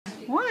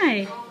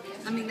Why?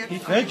 I mean, that's He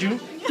fed you.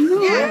 No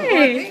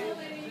way.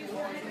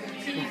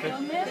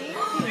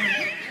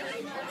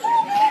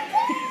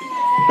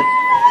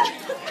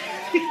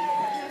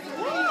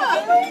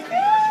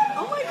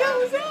 Oh my God,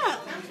 who's that?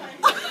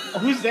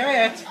 Who's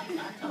that?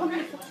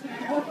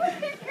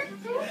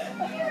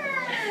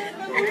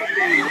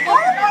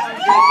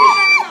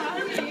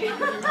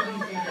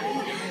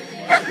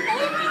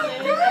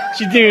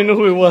 She didn't even know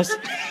who it was.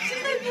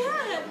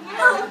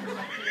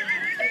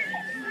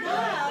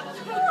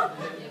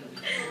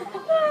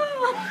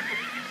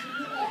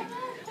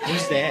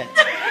 Who's that?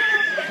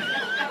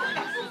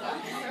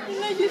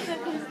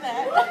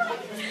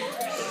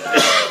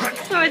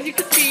 So as you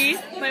can see,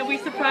 we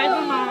surprised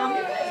my mom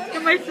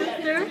and my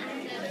sister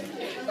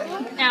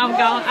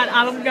at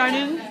Olive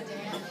Garden.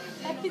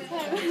 Happy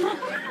time.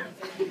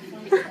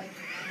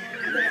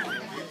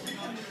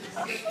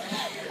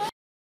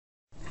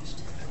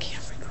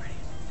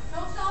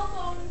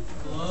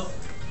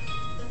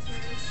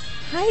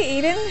 Hi,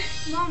 Aiden.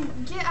 Mom,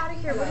 get out of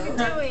here. What are you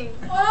doing?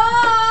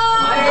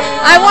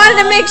 I wanted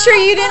to make sure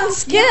you didn't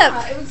skip.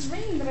 Yeah, it was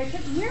raining, but I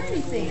couldn't hear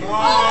anything.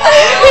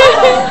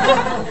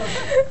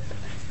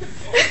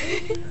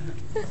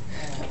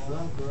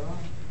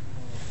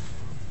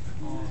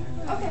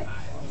 Okay.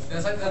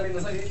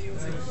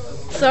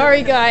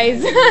 Sorry,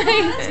 guys. They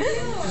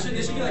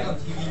should be like on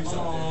TV or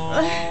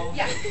something.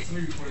 Yeah.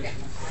 Somebody recorded it.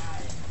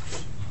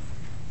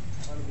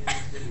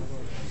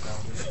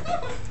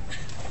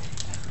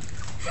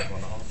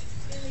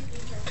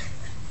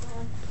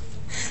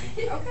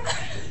 Okay.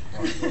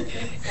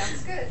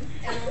 Sounds good.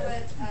 And we'll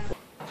let,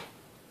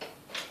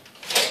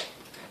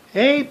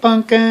 Hey,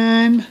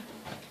 Pumpkin.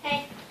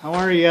 Hey. How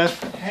are you?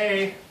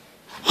 Hey.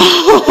 That's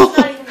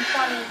not even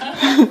funny.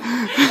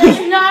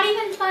 That's not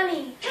even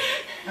funny.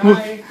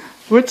 Hi.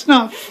 What's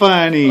not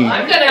funny?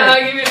 I'm gonna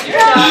hug you if you're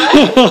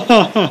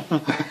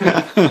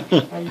not.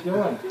 How you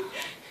doing?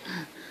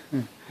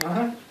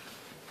 Huh?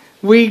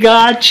 We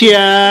got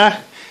ya.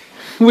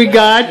 We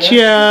got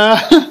ya.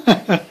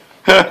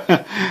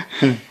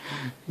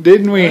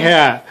 Didn't we,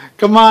 Hat?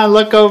 Come on,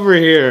 look over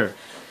here.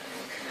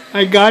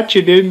 I got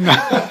you, didn't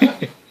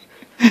I?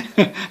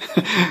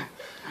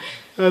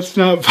 That's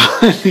not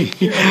funny.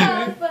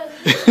 Not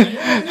funny.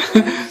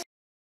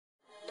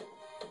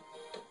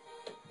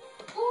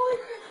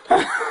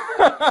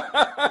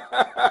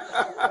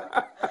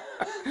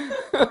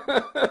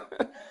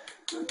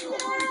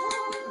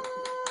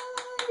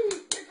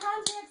 Your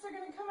contacts are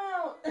gonna come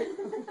out.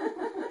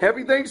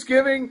 Happy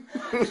Thanksgiving.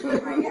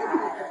 Oh my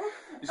God.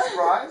 You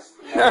surprised?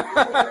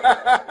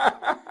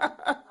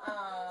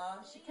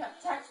 She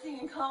kept texting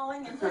and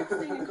calling and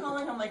texting and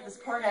calling. I'm like, this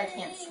poor guy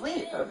can't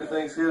sleep. Happy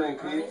Thanksgiving,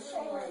 Pete.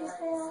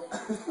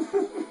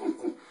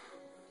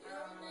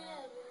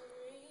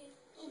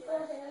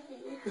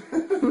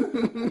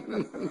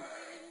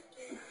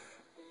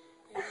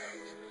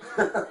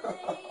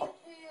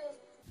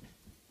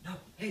 No,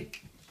 hey,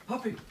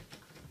 puppy.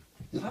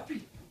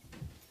 Puppy.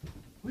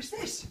 Who's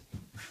this?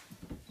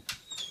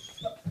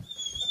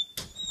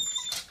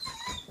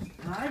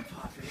 Hi,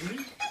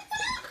 puppy.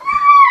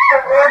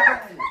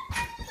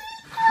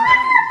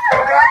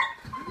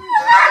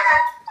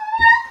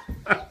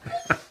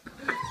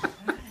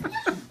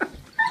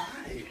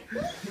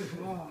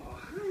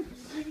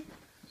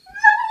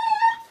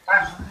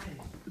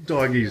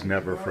 Doggies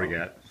never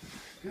forget.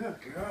 Good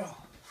girl.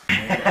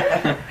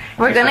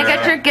 We're gonna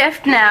get your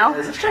gift now.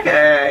 This is Jackie.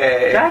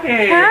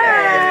 Jackie.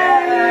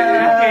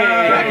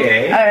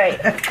 Jackie.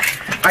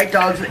 All right,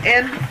 dogs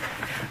in.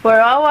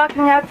 We're all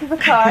walking out to the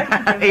car.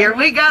 Here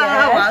we go.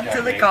 Yes. Out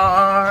to the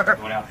car.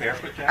 Going out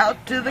barefoot, Jackie?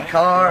 Out to the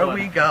car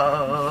we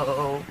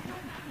go.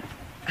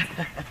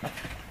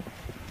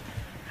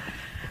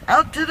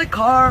 Out to the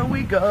car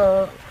we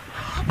go.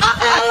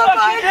 Oh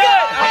my God!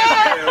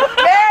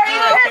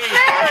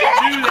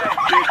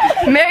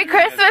 Merry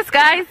Christmas,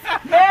 guys.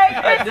 Merry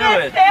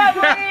Christmas,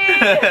 family!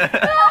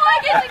 Oh, I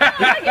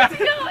get to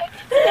go.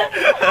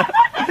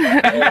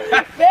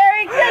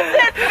 Merry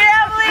Christmas,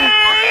 family!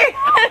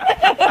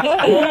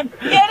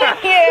 Get in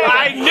here! I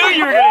knew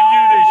you were gonna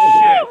do this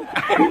shit.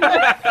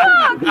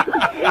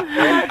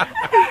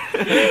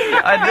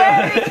 I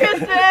Merry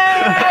Christmas!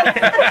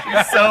 Thank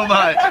you so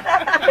much.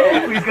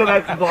 Please go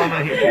back to Mom. I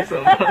hate you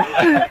so much.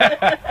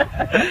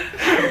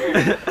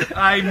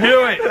 I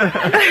knew it.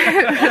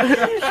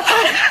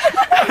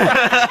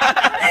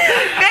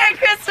 Merry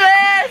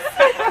Christmas!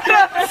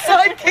 I'm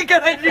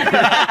sidekicking on you.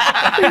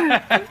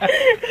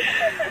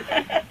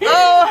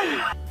 Oh.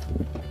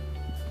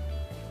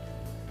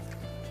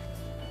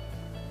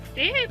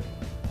 Dib.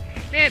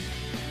 Dib.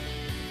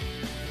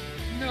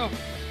 No.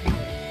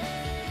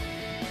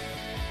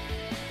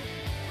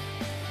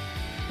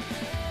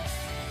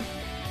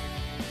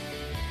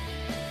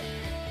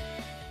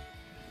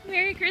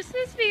 Merry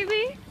Christmas,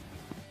 baby.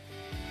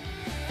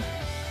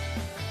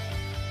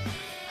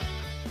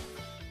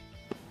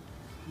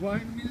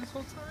 Lying to me this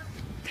whole time?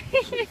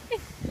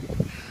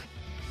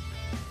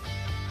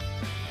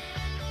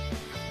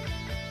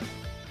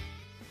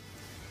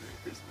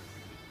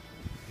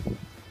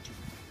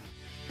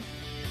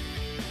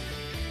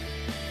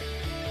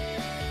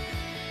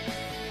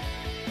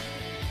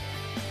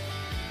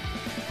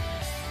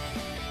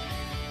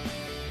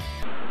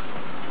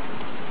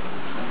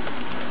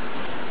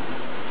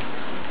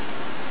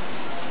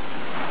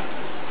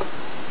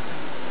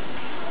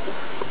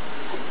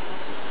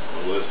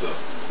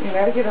 You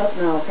gotta get up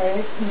now,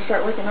 okay? Can you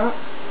start waking up?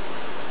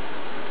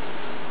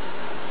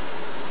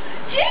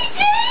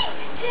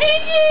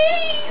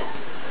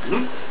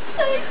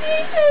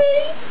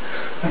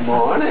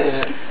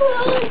 Morning.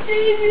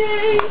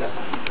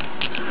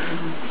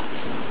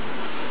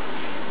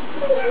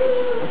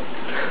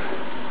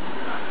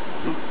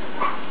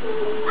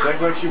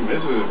 Acts like she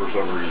misses it for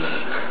some reason.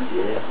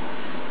 Yeah.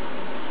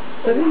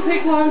 It didn't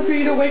take long for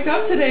you to wake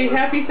up today.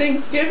 Happy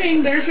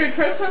Thanksgiving. There's your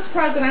Christmas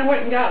present I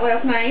went and got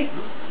last night.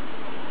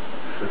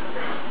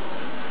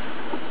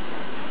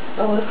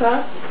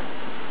 Alyssa?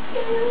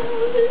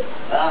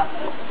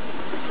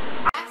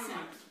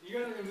 You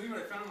guys didn't believe what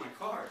I found in my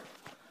car.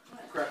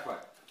 Crack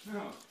pipe.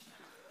 No.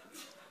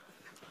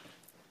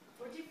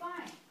 What'd you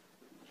find?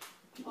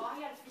 Oh, I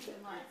had to feed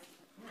them once.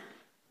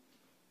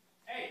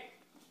 Hey!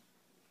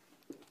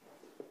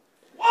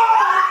 No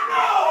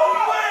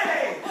way!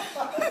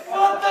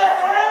 What the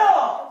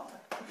hell?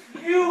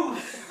 You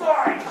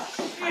sorry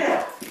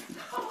shit!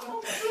 Oh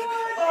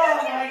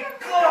my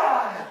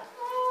god!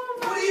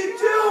 What are you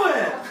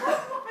doing?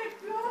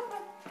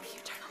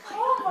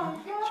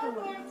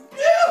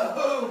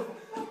 Dude!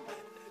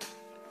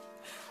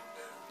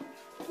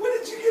 When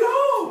did you get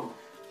home?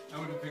 I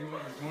went to pick him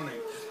up this morning.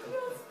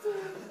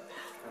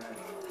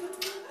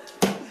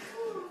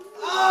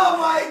 Oh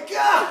my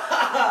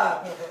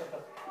god!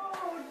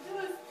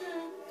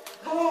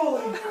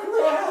 Holy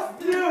crap,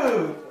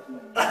 dude!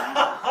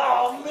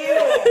 Oh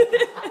man!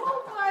 Oh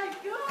my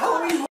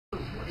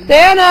god!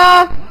 Dana!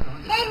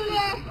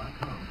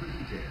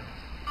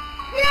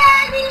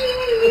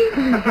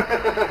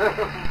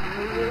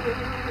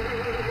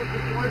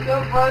 What's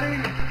up, buddy?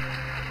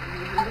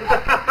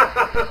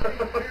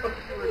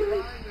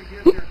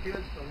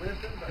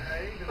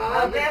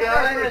 Oh, that's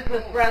our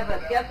Christmas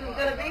present. Guess who's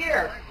gonna be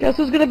here? Guess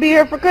who's gonna be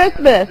here for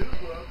Christmas?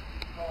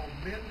 Called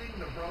mending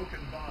the broken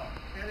bond.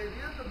 And it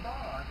is a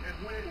bond, and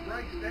when it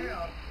breaks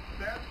down,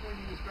 that's when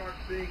you start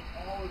seeing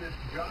all of this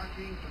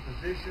jockeying for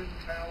position,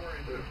 power,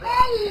 and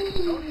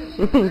control.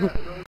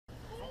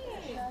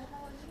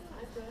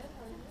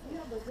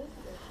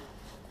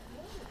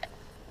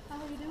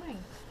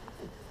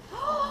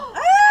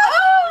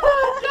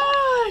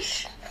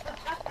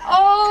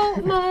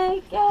 Oh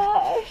my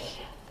gosh!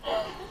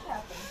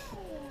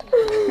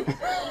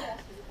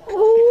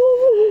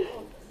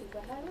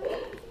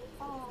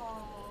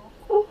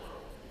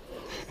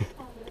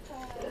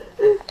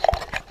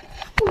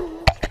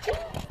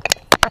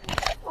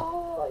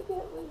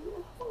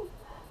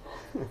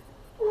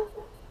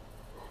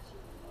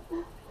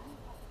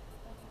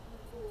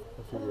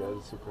 I figured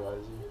I'd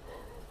surprise you.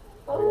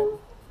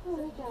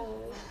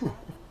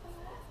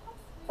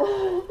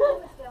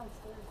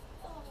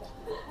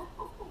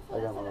 I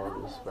got my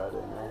orders Friday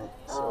night,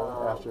 so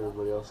after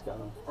everybody else got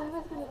them. I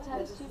was going to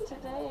text you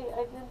today.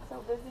 I've been so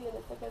busy, and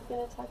it's like I was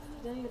going to text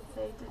today and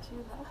say, did you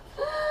have?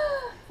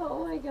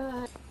 Oh my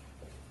god.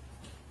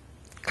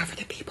 Cover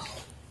the people.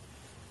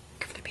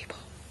 Cover the people.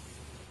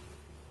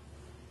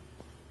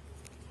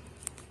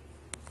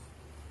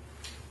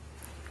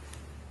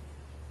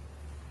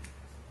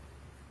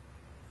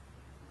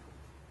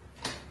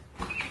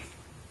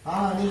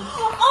 Honey.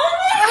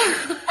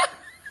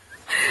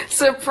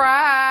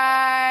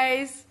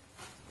 Surprise!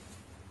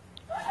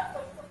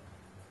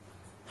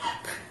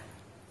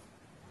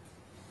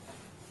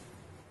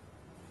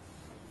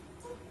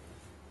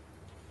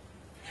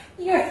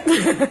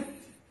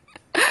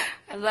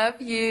 I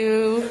love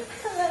you.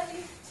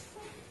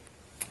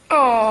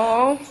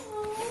 Aww.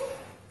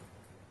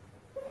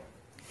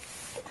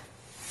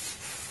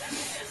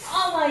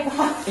 Oh my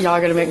god. Y'all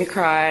are gonna make me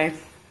cry.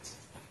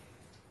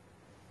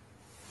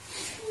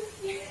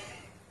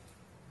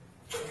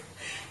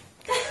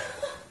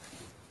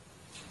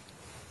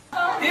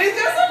 It's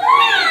a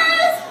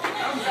surprise!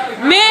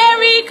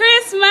 Merry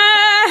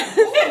Christmas!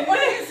 What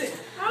is it?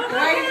 Go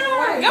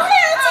ahead,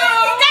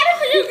 got it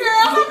for you,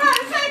 girl. I'm about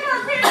to take her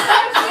picture.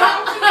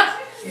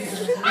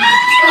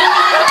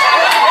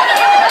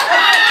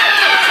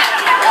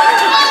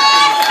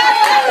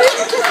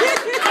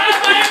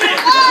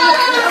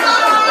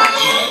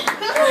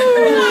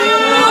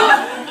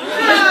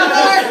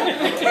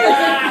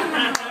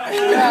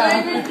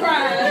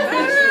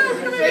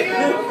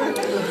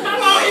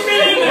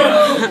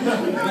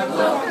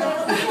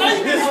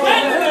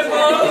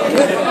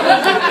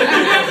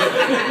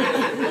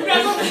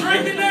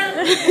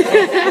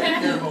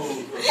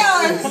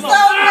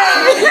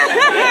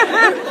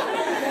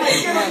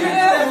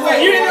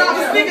 You didn't know I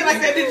was thinking like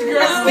that, did you,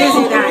 girl?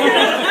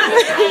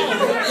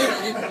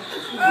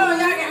 Oh,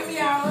 y'all got me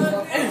all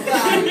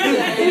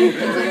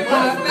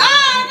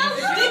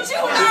did you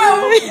know?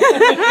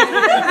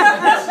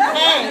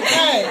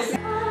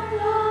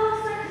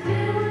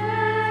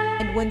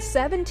 And when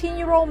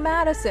 17-year-old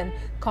Madison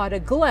caught a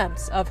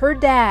glimpse of her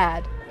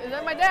dad. And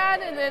then my dad,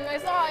 and then I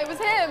saw it was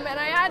him, and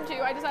I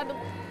just had to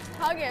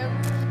hug him.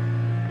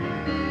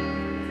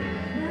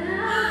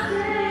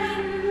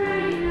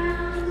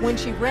 When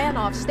she ran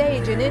off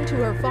stage and into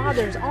her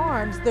father's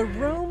arms, the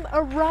room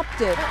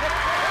erupted.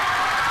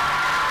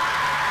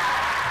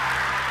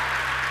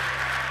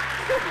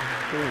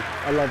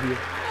 I love you.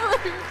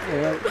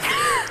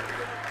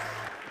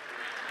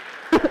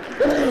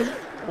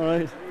 All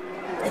right.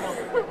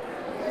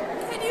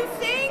 Can you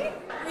sing?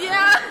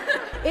 Yeah.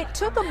 It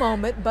took a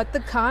moment, but the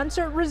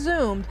concert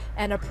resumed,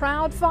 and a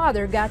proud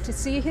father got to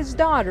see his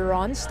daughter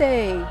on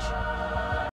stage.